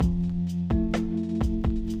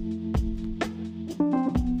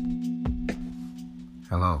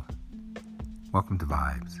Hello, welcome to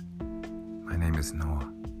Vibes. My name is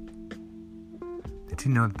Noah. Did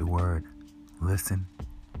you know that the word listen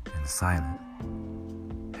and silent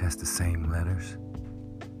has the same letters?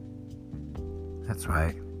 That's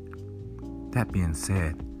right. That being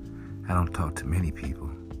said, I don't talk to many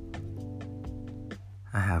people.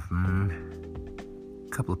 I have a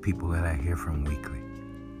couple of people that I hear from weekly.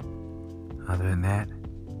 Other than that,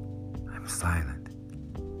 I'm silent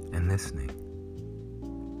and listening.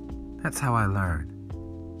 That's how I learn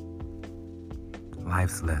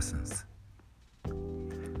life's lessons.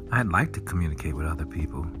 I'd like to communicate with other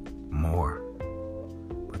people more,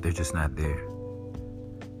 but they're just not there.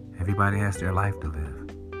 Everybody has their life to live.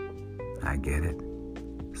 I get it.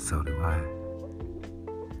 So do I.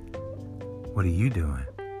 What are you doing?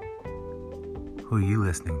 Who are you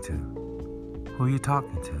listening to? Who are you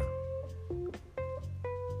talking to?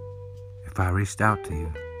 If I reached out to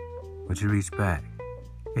you, would you reach back?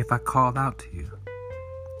 If I called out to you,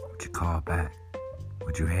 would you call back?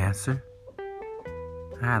 Would you answer?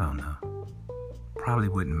 I don't know. Probably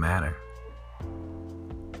wouldn't matter.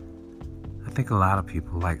 I think a lot of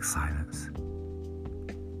people like silence.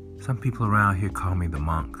 Some people around here call me the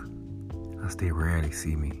monk, as they rarely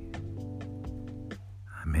see me.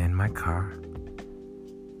 I'm in my car.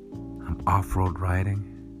 I'm off-road riding,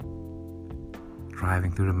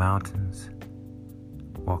 driving through the mountains,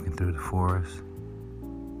 walking through the forest.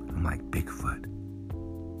 I'm like Bigfoot,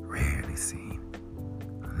 rarely seen,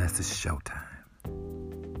 unless it's showtime.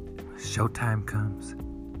 When showtime comes,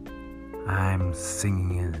 I'm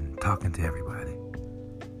singing and talking to everybody,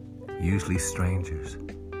 usually strangers.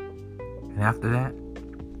 And after that,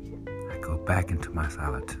 I go back into my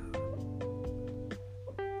solitude.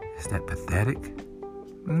 Is that pathetic?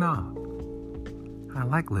 No. I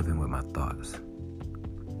like living with my thoughts.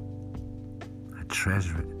 I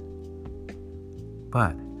treasure it.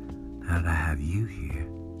 But now that I have you here,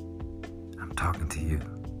 I'm talking to you.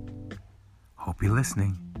 Hope you're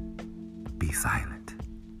listening. Be silent.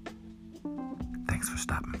 Thanks for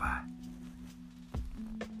stopping by.